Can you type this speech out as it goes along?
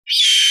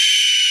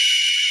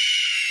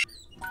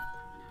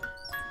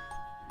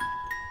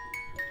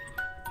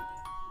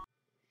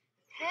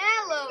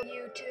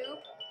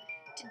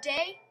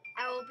Today,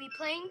 I will be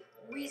playing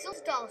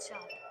Weasel's Doll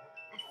Shop.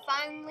 I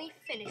finally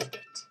finished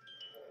it.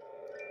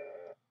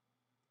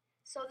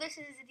 So this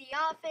is the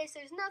office.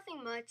 There's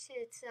nothing much.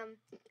 It's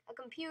a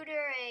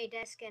computer, a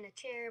desk, and a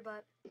chair,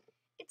 but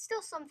it's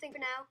still something for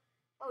now.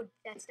 Oh,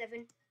 that's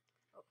Devin.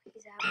 Oh,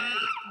 he's out.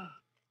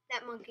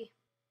 That monkey.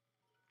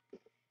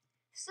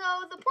 So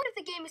the point of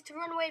the game is to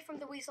run away from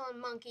the weasel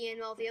and monkey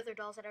and all the other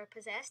dolls that are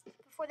possessed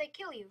before they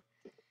kill you.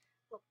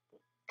 Well,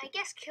 I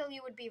guess kill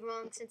you would be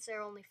wrong since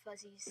they're only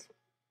fuzzies.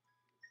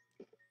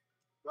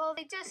 Well,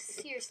 they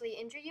just seriously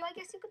injure you, I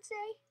guess you could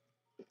say.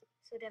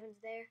 So Devin's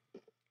there.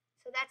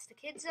 So that's the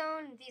kid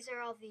zone. These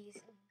are all these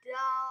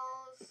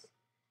dolls.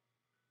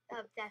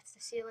 That's the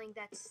ceiling.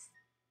 That's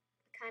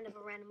kind of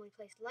a randomly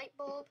placed light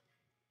bulb.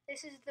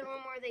 This is the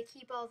room where they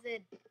keep all the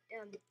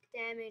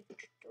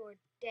damaged or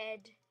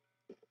dead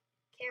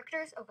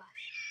characters. Oh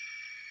gosh.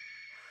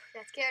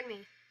 That scared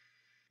me.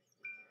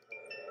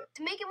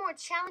 To make it more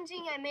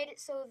challenging, I made it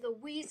so the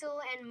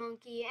weasel and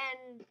monkey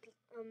and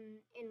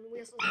in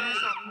Weasel's Doll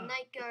Shop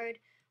Night Guard,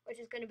 which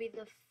is going to be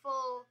the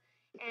full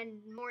and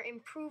more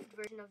improved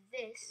version of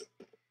this.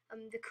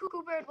 The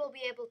cuckoo bird will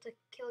be able to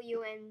kill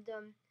you, and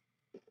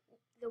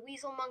the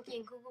weasel, monkey,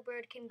 and cuckoo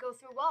bird can go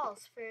through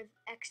walls for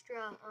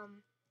extra,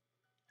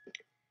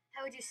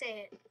 how would you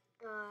say it,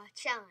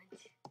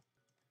 challenge.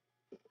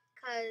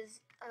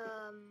 Because,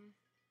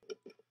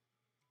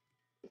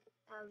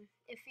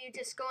 if you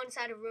just go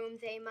inside a room,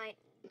 they might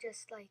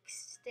just like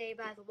stay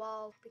by the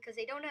wall because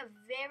they don't have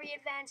very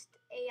advanced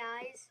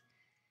AIs.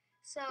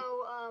 So,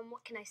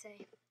 what can I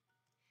say?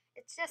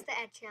 It's just to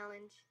add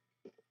challenge.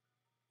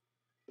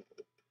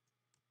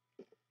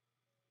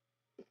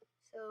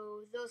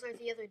 So, those are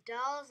the other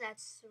dolls.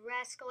 That's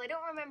Rascal. I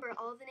don't remember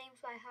all the names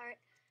by heart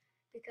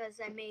because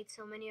I made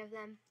so many of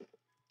them.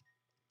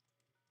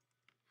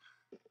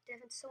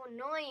 Devin's so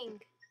annoying.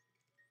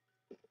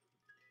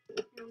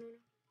 No.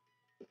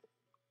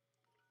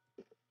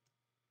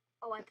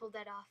 Oh, I pulled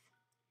that off.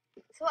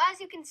 So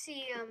as you can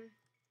see,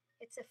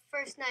 it's the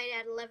first night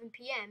at 11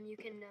 p.m. You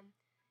can,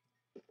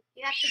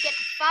 you have to get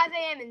to 5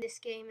 a.m. in this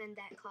game, and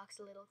that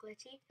clock's a little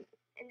glitchy.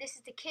 And this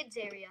is the kids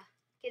area,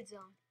 kids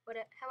zone,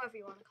 however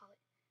you want to call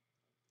it.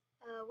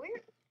 Where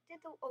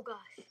did oh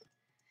gosh.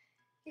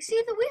 You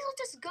see, the weasel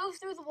just goes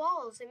through the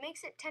walls. It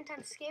makes it 10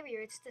 times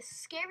scarier. It's the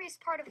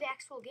scariest part of the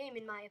actual game,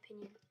 in my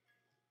opinion.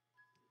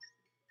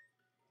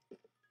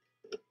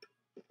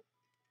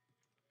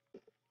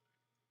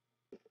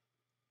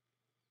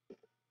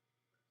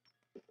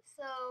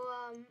 So,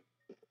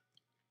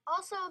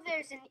 also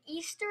there's an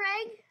Easter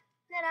egg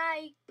that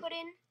I put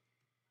in,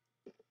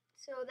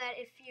 so that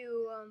if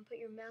you put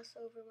your mouse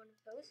over one of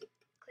those,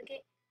 click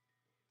it,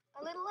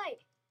 a little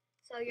light,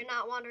 so you're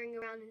not wandering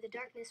around in the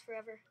darkness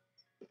forever.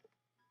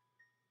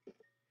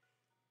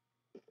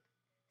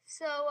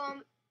 So,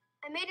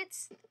 I made it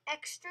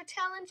extra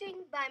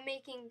challenging by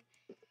making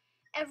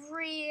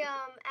every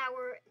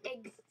hour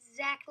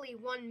exactly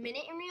 1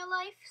 minute in real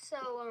life,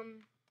 so,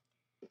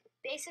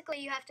 basically,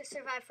 you have to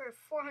survive for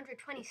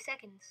 420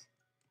 seconds.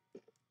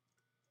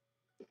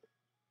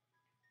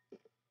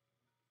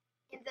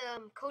 In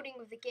the coding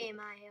of the game,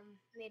 I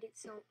made it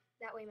so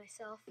that way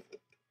myself.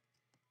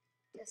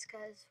 Just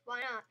because,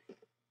 why not?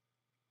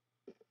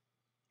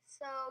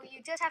 So,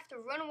 you just have to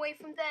run away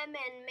from them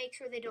and make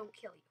sure they don't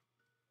kill you.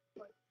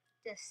 Or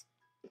just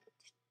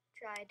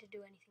try to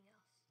do anything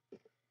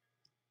else.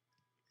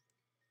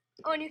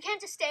 Oh, and you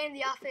can't just stay in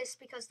the office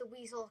because the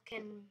weasel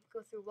can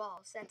go through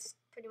walls. That's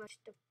pretty much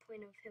the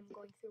point of him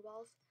going through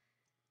walls.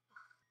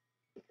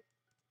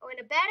 Oh, and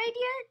a bad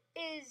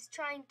idea is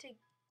trying to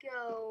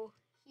go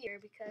here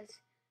because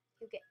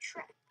you get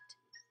trapped.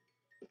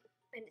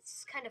 And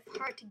it's kind of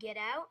hard to get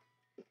out.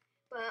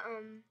 But,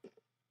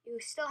 you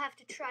still have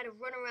to try to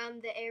run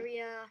around the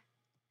area.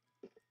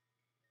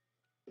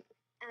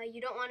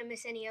 You don't want to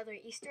miss any other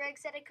Easter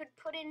eggs that I could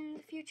put in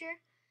the future.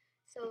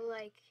 So,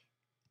 like,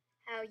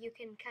 how you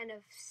can kind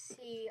of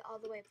see all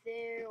the way up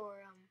there,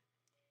 or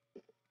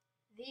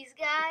these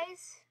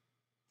guys.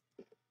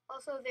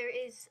 Also, there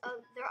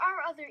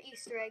are other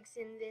Easter eggs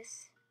in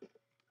this. Oh,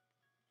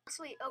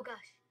 sweet. Oh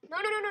gosh. No.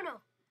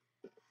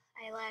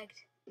 I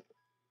lagged.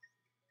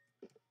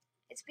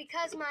 It's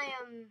because my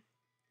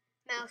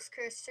mouse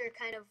cursor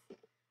kind of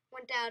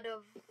went out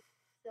of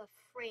the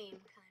frame,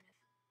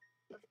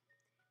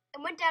 it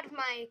went out of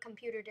my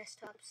computer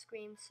desktop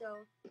screen,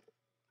 so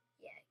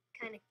yeah,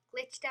 it kind of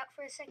glitched out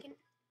for a second.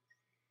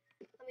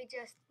 Let me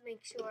just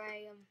make sure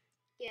I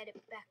get it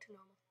back to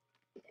normal.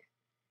 There.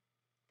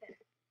 Better.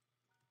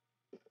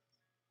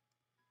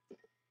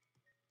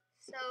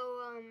 So,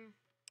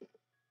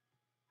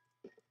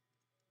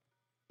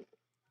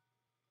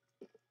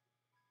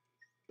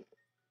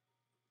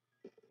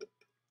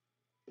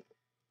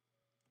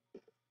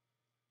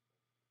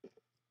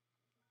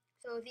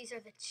 so these are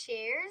the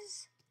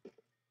chairs.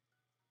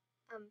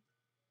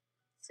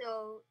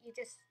 So you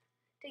just,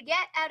 to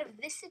get out of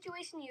this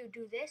situation, you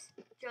do this,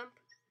 jump,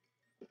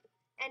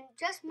 and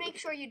just make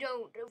sure you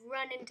don't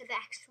run into the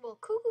actual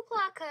cuckoo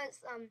clock, because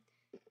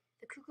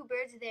the cuckoo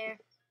bird's there,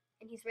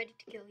 and he's ready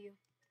to kill you.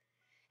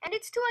 And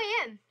it's 2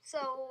 a.m. So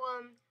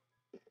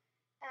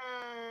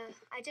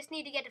I just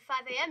need to get to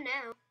 5 a.m.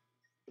 now.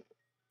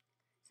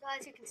 So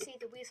as you can see,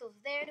 the Weasel's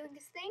there doing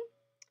his thing.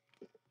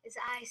 His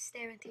eyes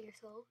stare into your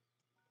soul.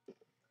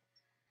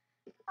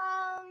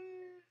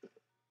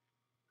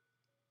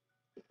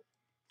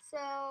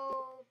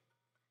 So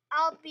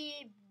I'll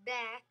be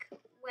back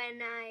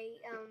when I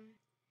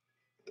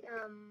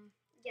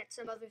get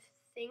some other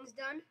things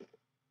done.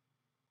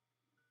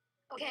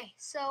 Okay,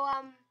 so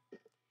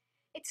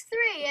it's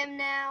 3 a.m.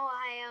 now.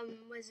 I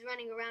was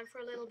running around for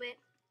a little bit.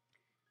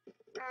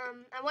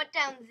 I went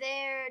down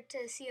there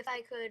to see if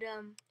I could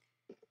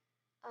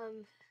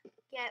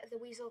get the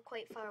Weasel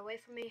quite far away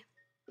from me.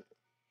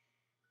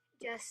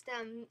 Just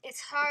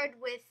it's hard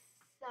with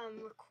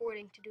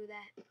recording to do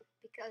that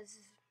because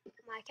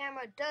my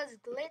camera does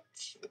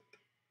glitch.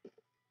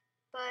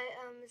 But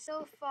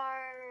so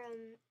far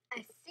I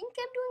think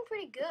I'm doing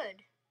pretty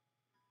good.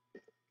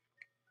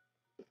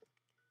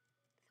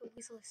 The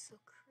Weasel is so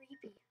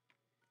creepy.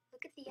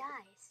 Look at the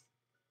eyes.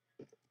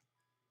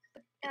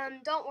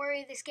 But don't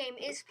worry, this game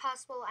is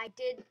possible. I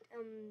did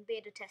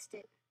beta test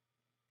it.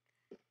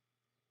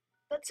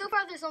 But so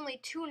far there's only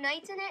 2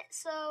 nights in it,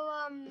 so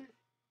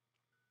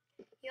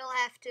you'll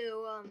have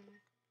to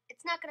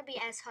it's not gonna be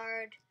as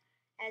hard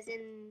as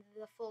in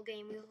the full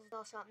game. We'll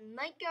also have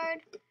Night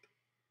Guard,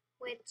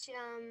 which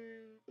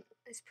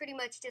is pretty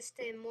much just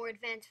a more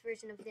advanced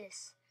version of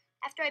this.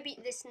 After I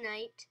beat this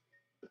night,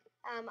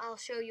 I'll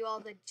show you all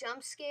the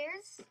jump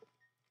scares.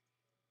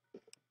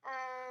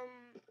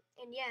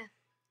 And yeah.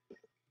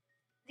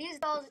 These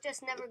dolls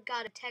just never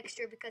got a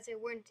texture because they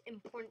weren't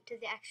important to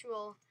the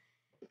actual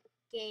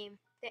game.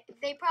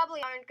 They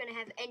probably aren't going to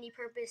have any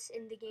purpose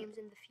in the games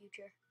in the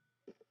future.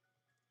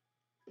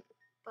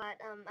 But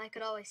I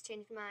could always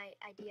change my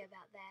idea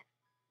about that.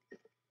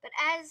 But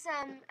as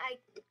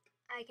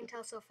I can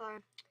tell so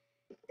far,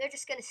 they're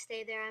just going to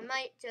stay there. I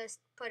might just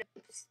put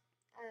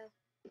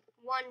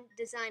one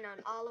design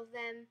on all of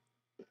them.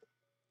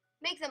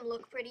 Make them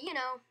look pretty, you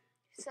know,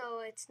 so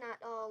it's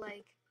not all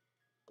like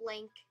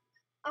blank.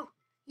 Oh,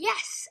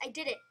 yes, I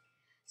did it.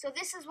 So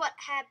this is what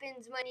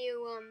happens when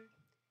you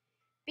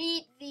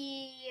beat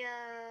the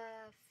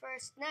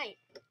first night.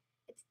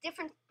 It's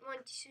different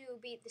once you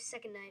beat the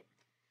second night.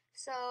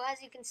 So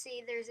as you can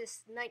see, there's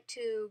this night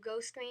 2 go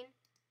screen.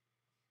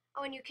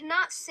 Oh, and you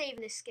cannot save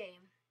in this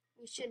game.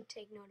 You should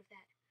take note of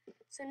that.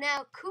 So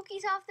now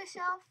Kookie's off the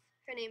shelf.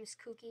 Her name is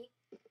Kookie.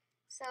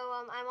 So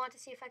I want to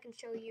see if I can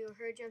show you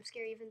her jump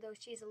scare, even though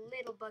she's a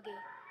little buggy.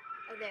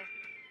 Oh, there.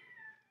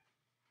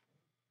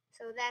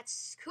 So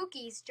that's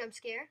Kookie's jump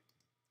scare.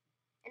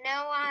 And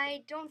now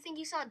I don't think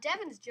you saw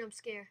Devin's jump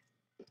scare.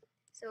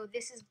 So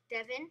this is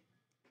Devin.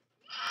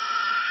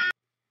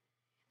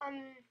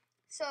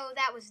 So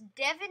that was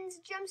Devin's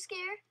jump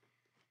scare.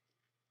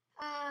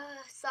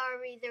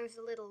 Sorry, there was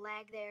a little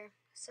lag there,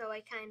 so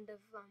I kind of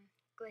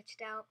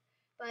glitched out.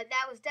 But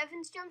that was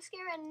Devin's jump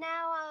scare, and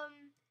now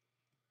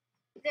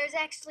there's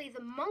actually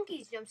the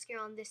monkey's jump scare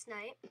on this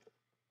night,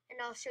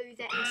 and I'll show you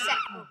that in a sec.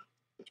 Oh.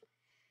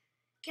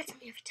 Gets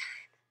me every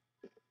time.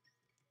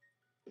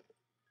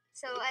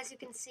 So as you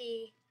can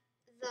see,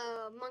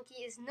 the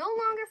monkey is no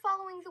longer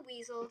following the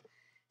Weasel,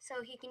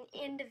 so he can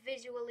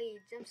individually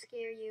jump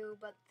scare you,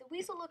 but the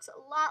Weasel looks a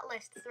lot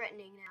less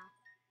threatening now.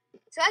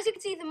 So as you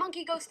can see, the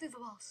monkey goes through the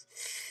walls.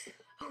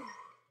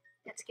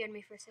 That scared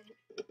me for a second.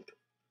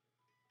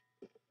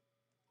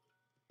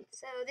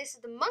 So this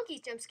is the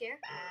monkey's jump scare.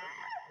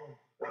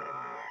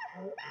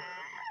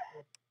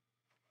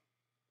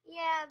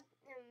 Yeah,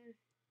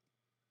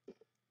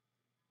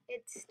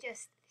 it's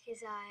just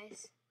his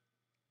eyes.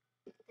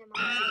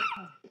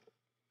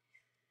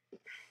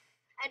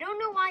 I don't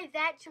know why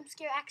that jump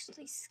scare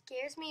actually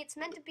scares me. It's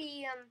meant to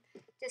be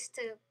just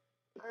to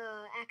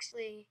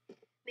actually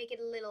make it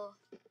a little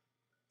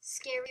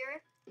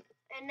scarier.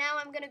 And now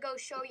I'm gonna go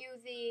show you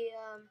the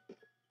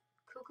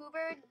cuckoo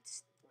bird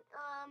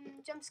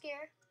jump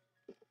scare.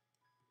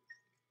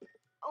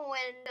 Oh,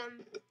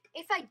 and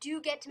if I do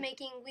get to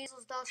making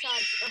Weasel's Doll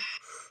Shop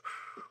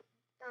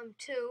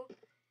 2,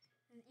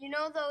 you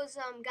know those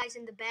guys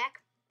in the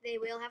back? They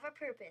will have a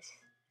purpose.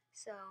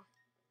 So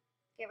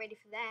get ready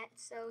for that.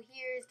 So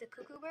here's the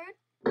cuckoo bird.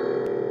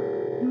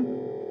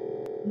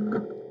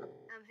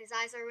 His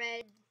eyes are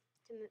red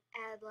to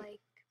add like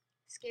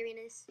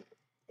scariness.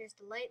 There's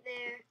the light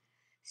there.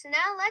 So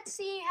now let's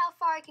see how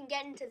far I can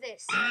get into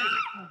this.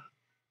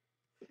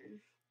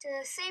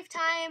 To save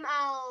time,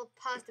 I'll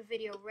pause the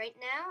video right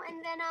now,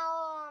 and then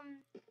I'll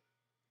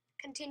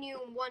continue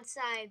once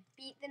I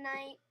beat the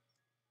night.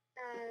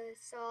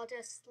 So I'll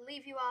just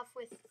leave you off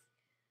with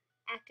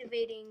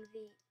activating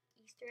the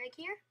Easter egg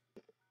here,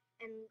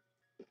 and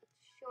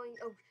showing,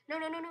 oh, no.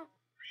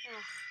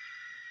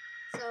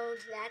 So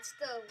that's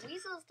the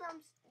Weasel's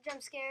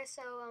jump scare,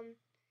 so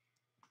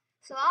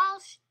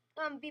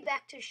I'll be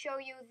back to show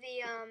you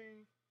the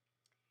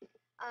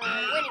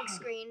winning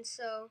screen,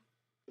 so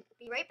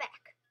be right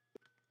back.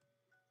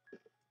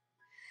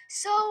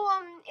 So,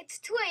 it's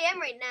 2 a.m.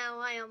 right now.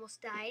 I almost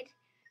died.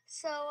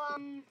 So,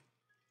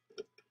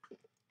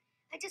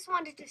 I just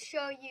wanted to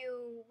show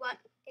you what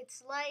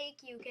it's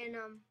like. You can,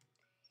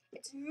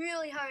 it's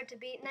really hard to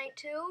beat Night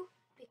 2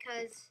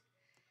 because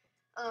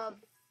of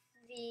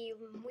the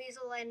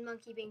Weasel and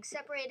Monkey being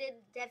separated.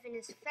 Devin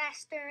is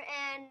faster,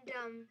 and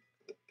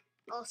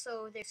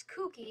also there's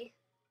Kooky,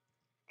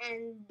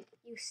 and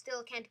you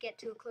still can't get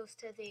too close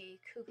to the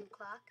cuckoo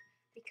clock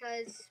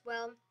because,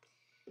 well,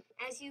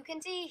 as you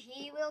can see,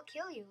 he will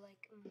kill you.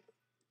 Like,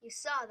 you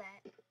saw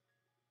that.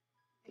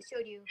 I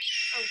showed you.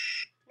 Oh,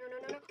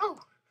 no. Oh,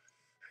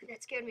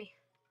 that scared me.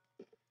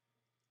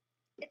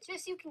 It's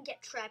just you can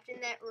get trapped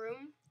in that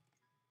room.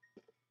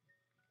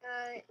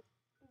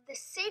 The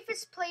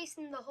safest place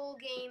in the whole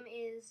game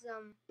is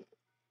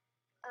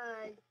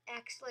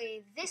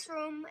actually this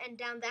room and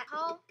down that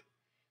hall.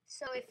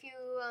 So if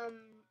you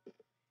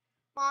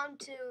want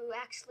to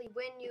actually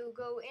win, you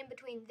go in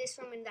between this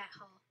room and that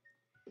hall.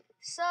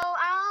 So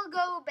I'll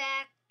go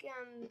back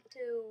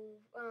to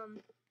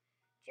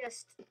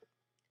just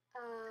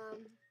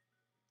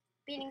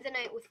beating the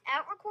night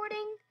without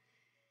recording.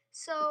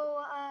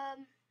 So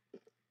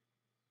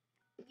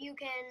you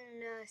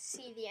can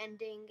see the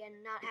ending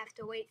and not have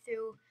to wait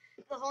through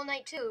the whole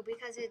night 2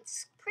 because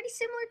it's pretty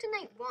similar to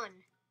night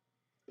 1.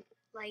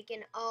 Like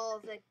in all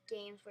the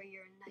games where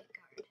you're a night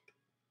guard.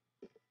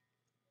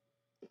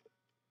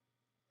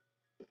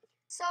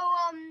 So,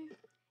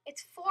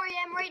 it's 4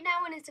 a.m. right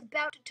now and it's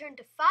about to turn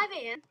to 5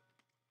 a.m.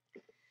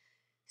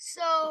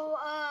 So,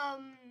 I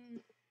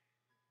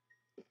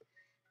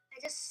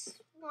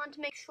just want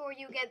to make sure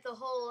you get the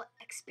whole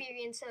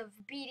experience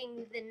of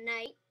beating the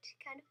night,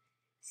 kind of.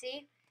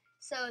 See?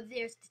 So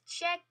there's the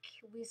check,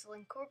 Weasel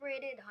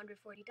Incorporated,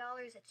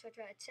 $140,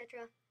 etc.,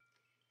 etc.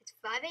 It's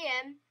 5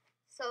 a.m.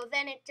 So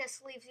then it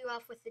just leaves you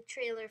off with the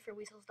trailer for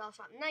Weasel's Doll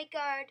Shop Night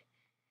Guard.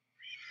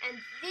 And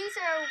these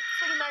are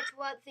pretty much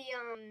what the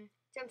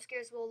jump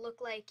scares will look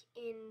like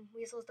in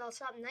Weasel's Doll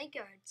Shop Night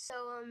Guard. So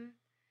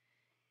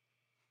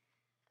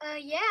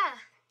yeah,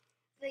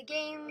 the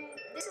game.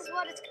 This is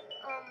what it's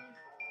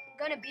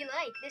gonna be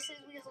like. This is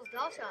Weasel's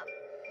Doll Shop.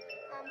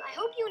 I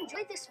hope you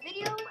enjoyed this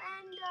video,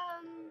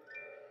 and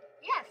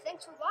yeah,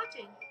 thanks for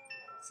watching.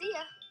 See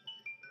ya.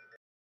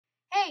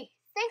 Hey,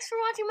 thanks for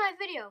watching my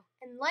video,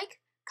 and like,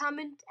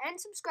 comment, and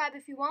subscribe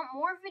if you want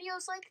more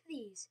videos like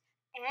these.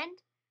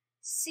 And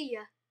see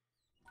ya.